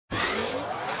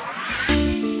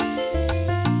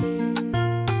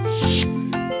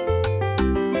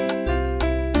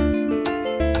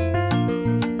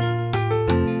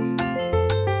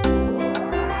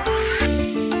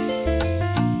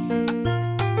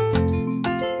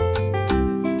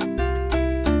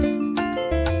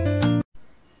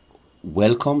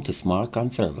Welcome to Smart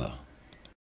Conserver.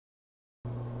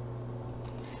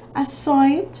 I saw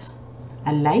it,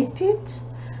 I liked it,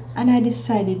 and I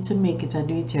decided to make it a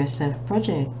do-it-yourself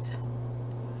project.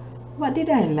 What did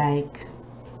I like?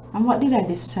 And what did I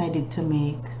decide to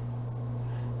make?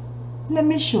 Let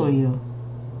me show you.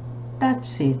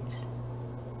 That's it.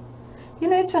 You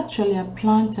know, it's actually a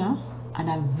planter and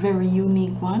a very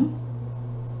unique one.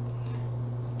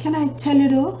 Can I tell you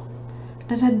though,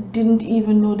 that I didn't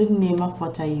even know the name of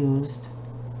what I used.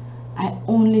 I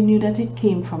only knew that it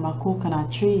came from a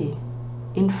coconut tree.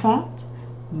 In fact,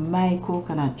 my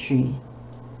coconut tree.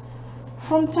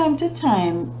 From time to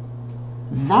time,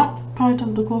 that part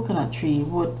of the coconut tree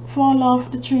would fall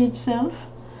off the tree itself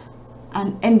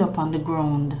and end up on the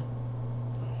ground.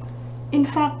 In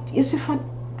fact, you see, for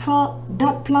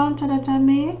that planter that I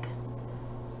make,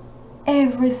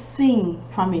 everything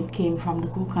from it came from the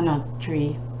coconut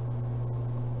tree.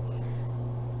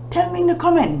 Tell me in the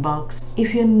comment box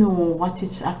if you know what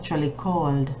it's actually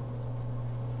called.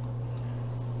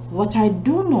 What I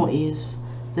do know is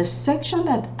the section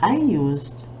that I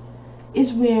used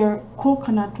is where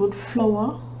coconut would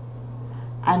flower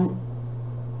and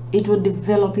it would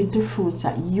develop into fruits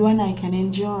that you and I can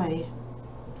enjoy.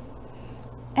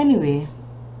 Anyway,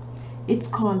 it's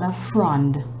called a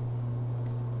frond.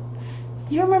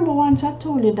 You remember once I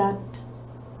told you that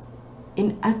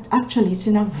actually it's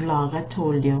in a vlog. I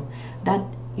told you that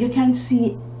you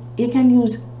can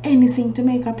use anything to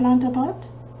make a planter pot.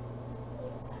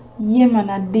 Yeah man,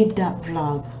 I did that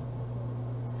vlog.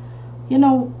 You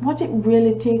know what it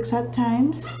really takes at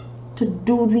times to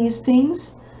do these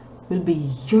things will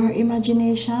be your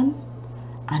imagination,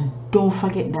 and don't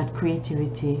forget that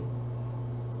creativity.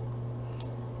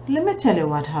 Let me tell you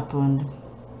what happened.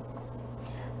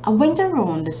 I went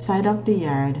around the side of the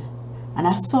yard and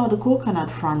I saw the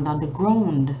coconut frond on the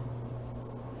ground.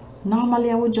 Normally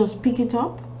I would just pick it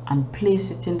up and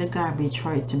place it in the garbage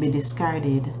for it to be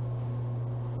discarded.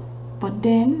 But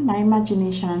then my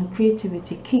imagination and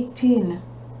creativity kicked in.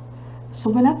 So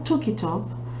when I took it up,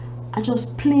 I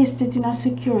just placed it in a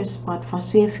secure spot for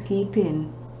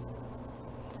safekeeping.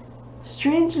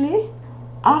 Strangely,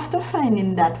 after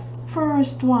finding that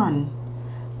first one,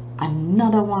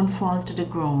 another one fell to the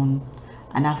ground.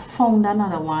 And I found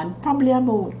another one probably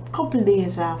about a couple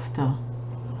days after.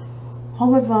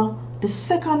 However, the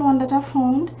second one that I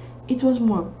found, it was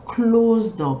more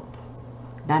closed up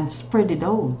than spread it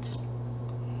out.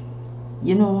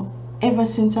 You know, ever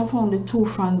since I found the two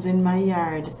fronds in my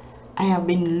yard, I have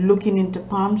been looking into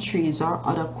palm trees or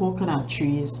other coconut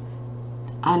trees,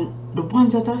 and the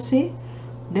ones that I see,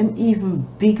 them even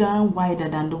bigger and wider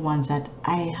than the ones that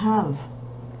I have.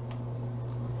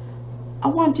 I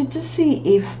wanted to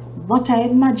see if what I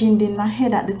imagined in my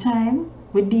head at the time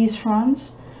with these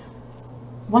fronds,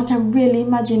 what I really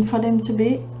imagined for them to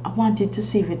be, I wanted to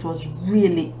see if it was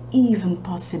really even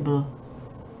possible.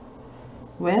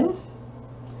 Well,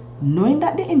 knowing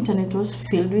that the internet was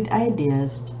filled with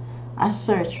ideas, I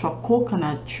searched for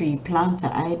coconut tree planter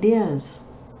ideas.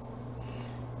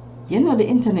 You know, the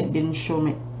internet didn't show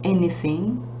me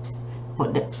anything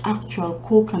but the actual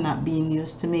coconut being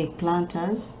used to make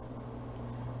planters.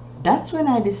 That's when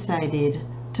I decided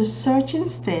to search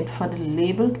instead for the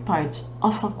labeled parts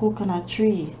of a coconut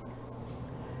tree.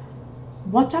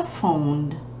 What I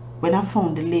found when I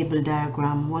found the label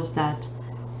diagram was that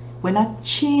when I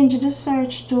changed the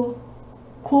search to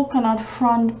coconut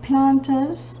frond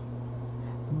planters,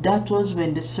 that was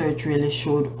when the search really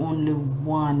showed only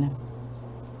one.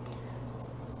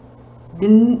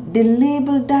 The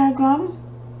label diagram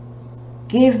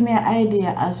gave me an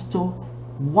idea as to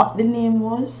what the name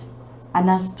was and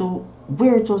as to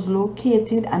where it was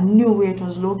located. I knew where it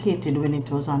was located when it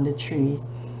was on the tree.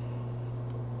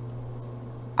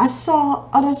 I saw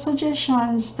other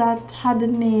suggestions that had the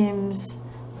names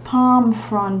palm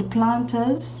frond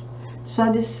planters, so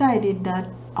I decided that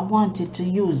I wanted to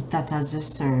use that as a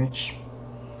search.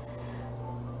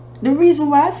 The reason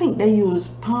why I think they use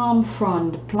palm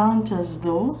frond planters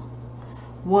though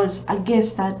was, I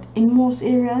guess, that in most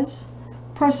areas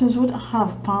persons would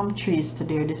have palm trees to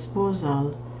their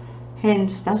disposal.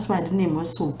 Hence, that's why the name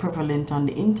was so prevalent on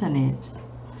the internet.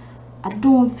 I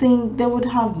don't think they would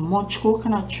have much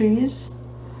coconut trees.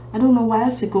 I don't know why I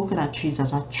say coconut trees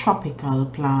as a tropical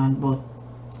plant, but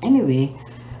anyway,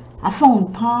 I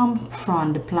found palm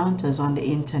frond planters on the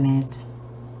internet.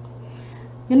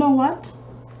 You know what?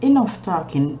 Enough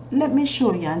talking. Let me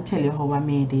show you and tell you how I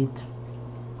made it.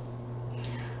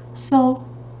 So,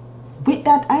 with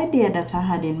that idea that I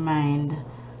had in mind,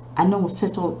 I now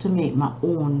set out to make my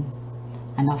own.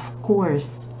 And of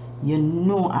course, you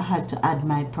know I had to add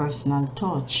my personal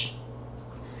touch.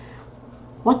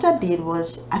 What I did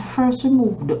was I first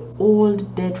removed the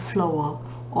old dead flower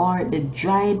or the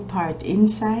dried part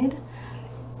inside.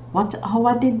 How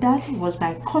I did that was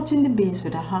by cutting the base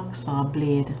with a hacksaw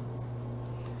blade.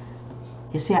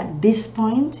 You see, at this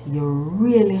point you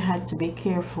really had to be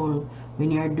careful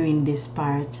when you're doing this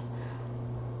part,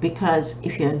 because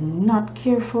if you're not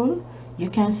careful you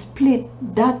can split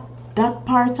that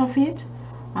part of it,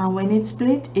 and when it's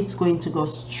split it's going to go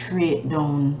straight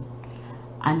down,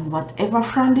 and whatever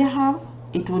frond you have,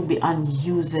 it would be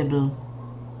unusable.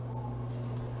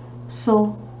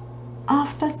 So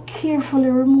after carefully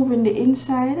removing the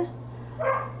inside,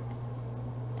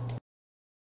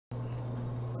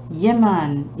 yeah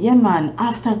man,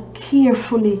 after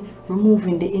carefully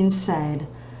removing the inside,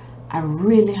 I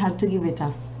really had to give it a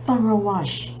thorough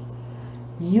wash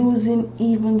using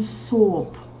even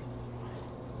soap.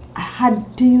 I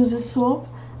had to use a soap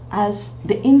as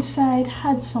the inside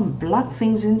had some black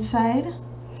things inside,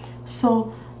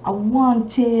 so I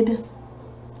wanted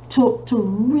to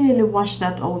really wash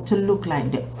that out to look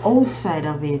like the outside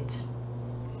of it.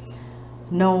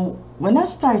 Now when I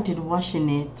started washing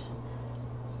it,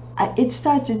 it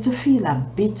started to feel a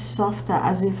bit softer,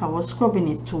 as if I was scrubbing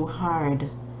it too hard,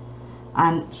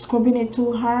 and scrubbing it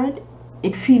too hard,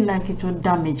 it feel like it would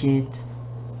damage it.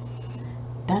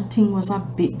 That thing was a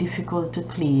bit difficult to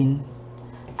clean,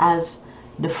 as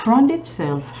the frond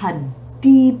itself had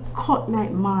deep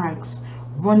cut-like marks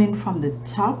running from the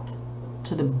top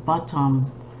to the bottom.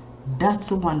 That's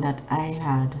the one that I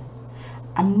had.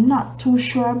 I'm not too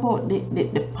sure about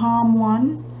the palm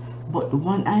one, but the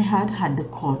one I had the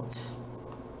cuts.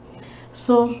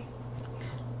 So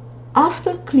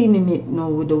after cleaning it now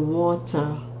with the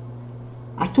water,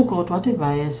 I took out whatever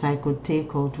else I could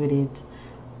take out with it.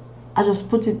 I just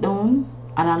put it down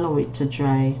and allow it to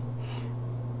dry.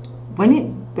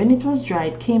 When it was dry,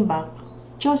 it came back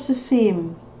just the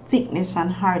same thickness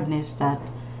and hardness that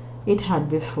it had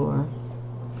before.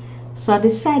 So I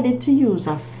decided to use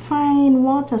a fine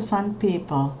water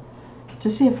sandpaper to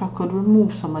see if I could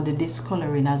remove some of the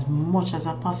discoloring as much as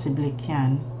I possibly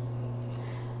can.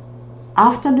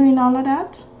 After doing all of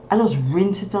that, I just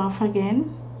rinse it off again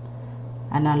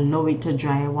and allow it to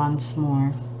dry once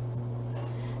more.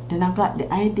 Then I got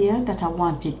the idea that I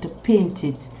wanted to paint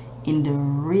it in the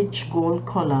rich gold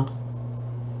color.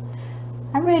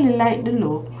 I really liked the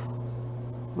look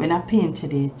when I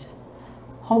painted it.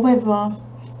 However,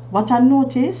 what I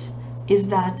noticed is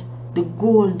that the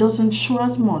gold doesn't show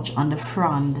as much on the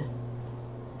frond,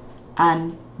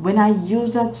 and when I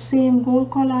use that same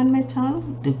gold color on metal,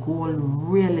 the gold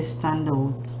really stand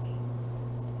out.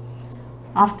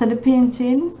 After the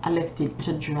painting, I left it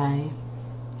to dry.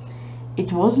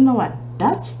 It was now at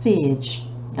that stage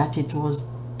that it was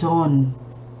done,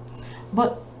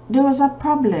 but there was a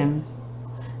problem,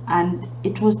 and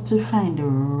it was to find the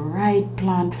right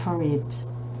plant for it.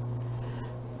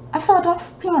 I thought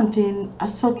of planting a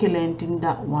succulent in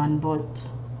that one, but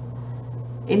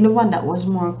in the one that was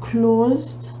more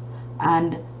closed,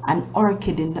 and an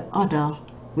orchid in the other,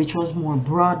 which was more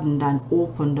broadened and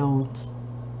opened out.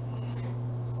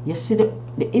 You see,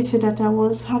 the issue that I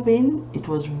was having, it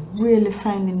was really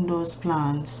finding those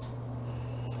plants.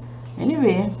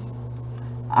 Anyway,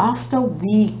 after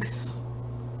weeks,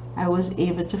 I was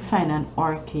able to find an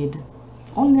orchid,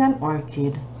 only an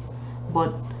orchid,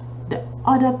 but the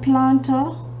other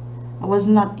planter, I was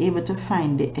not able to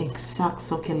find the exact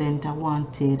succulent I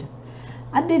wanted.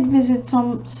 I did visit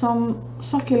some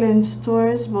succulent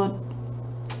stores, but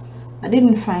I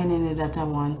didn't find any that I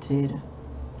wanted.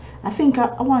 I think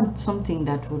I want something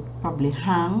that would probably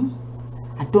hang.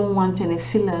 I don't want any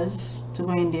fillers to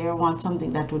go in there. I want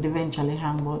something that would eventually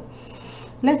hang, but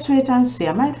let's wait and see.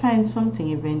 I might find something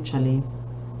eventually.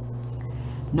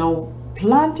 Now,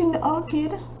 planting the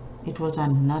orchid, it was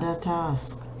another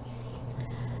task.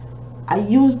 I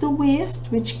used the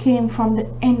waste which came from the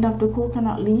end of the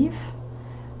coconut leaf,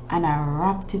 and I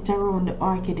wrapped it around the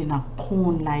orchid in a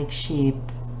cone-like shape.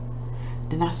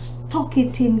 Then I stuck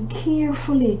it in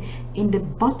carefully in the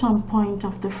bottom point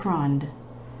of the frond,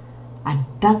 and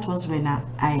that was when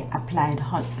I applied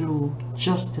hot glue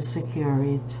just to secure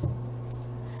it.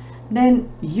 Then,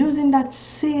 using that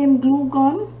same glue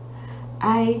gun,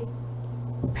 I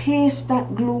paste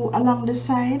that glue along the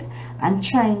side and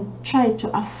try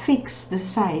to affix the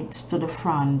sides to the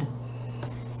frond.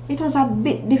 It was a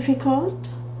bit difficult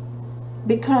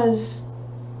because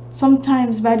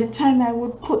sometimes by the time I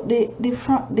would put that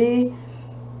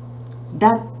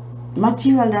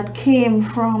material that came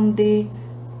from the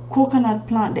coconut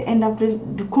plant, the end of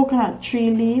the coconut tree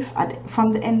leaf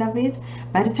from the end of it,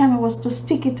 by the time I was to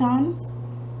stick it on,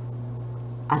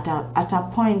 at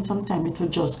a point sometimes it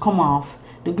would just come off.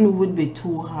 The glue would be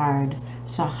too hard,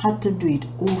 so I had to do it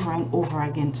over and over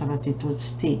again so that it would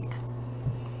stick.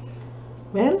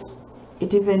 Well,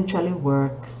 it eventually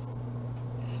worked,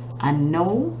 and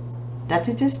now that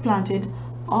it is planted,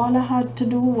 all I had to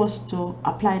do was to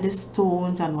apply the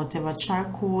stones and whatever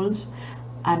charcoals,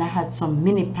 and I had some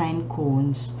mini pine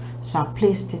cones, so I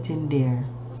placed it in there,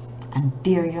 and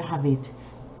there you have it.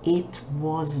 It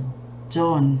was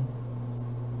done.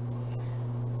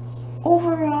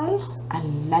 Overall, I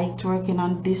liked working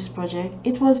on this project.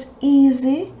 It was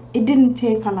easy. It didn't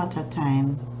take a lot of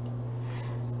time.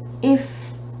 If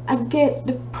I get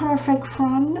the perfect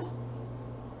frond,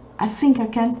 I think I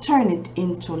can turn it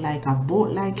into like a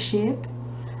boat-like shape,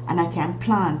 and I can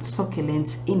plant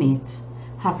succulents in it,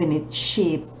 having it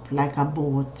shaped like a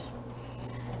boat.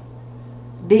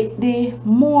 The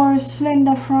more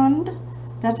slender frond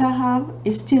that I have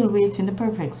is still waiting the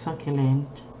perfect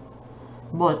succulent,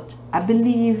 but I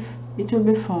believe it will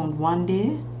be found one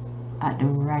day at the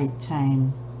right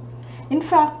time. In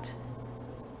fact,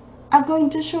 I'm going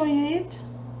to show you it,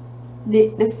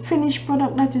 the finished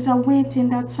product that is awaiting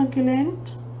that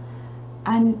succulent,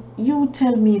 and you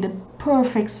tell me the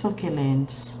perfect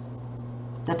succulents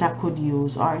that I could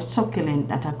use, or succulent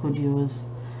that I could use.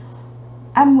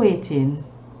 I'm waiting,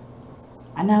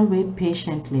 and I'll wait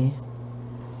patiently.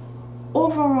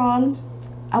 Overall,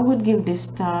 I would give this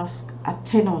task a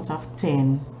 10 out of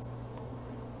 10.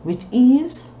 With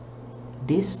ease,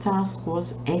 this task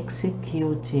was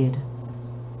executed.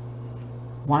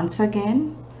 Once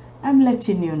again, I'm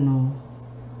letting you know,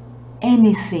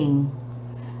 anything,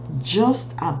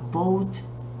 just about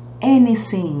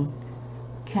anything,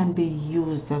 can be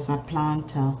used as a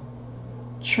planter.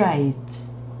 Try it.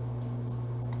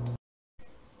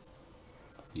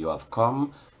 You have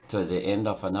come to the end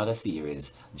of another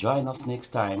series. Join us next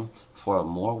time for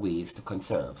more ways to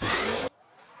conserve.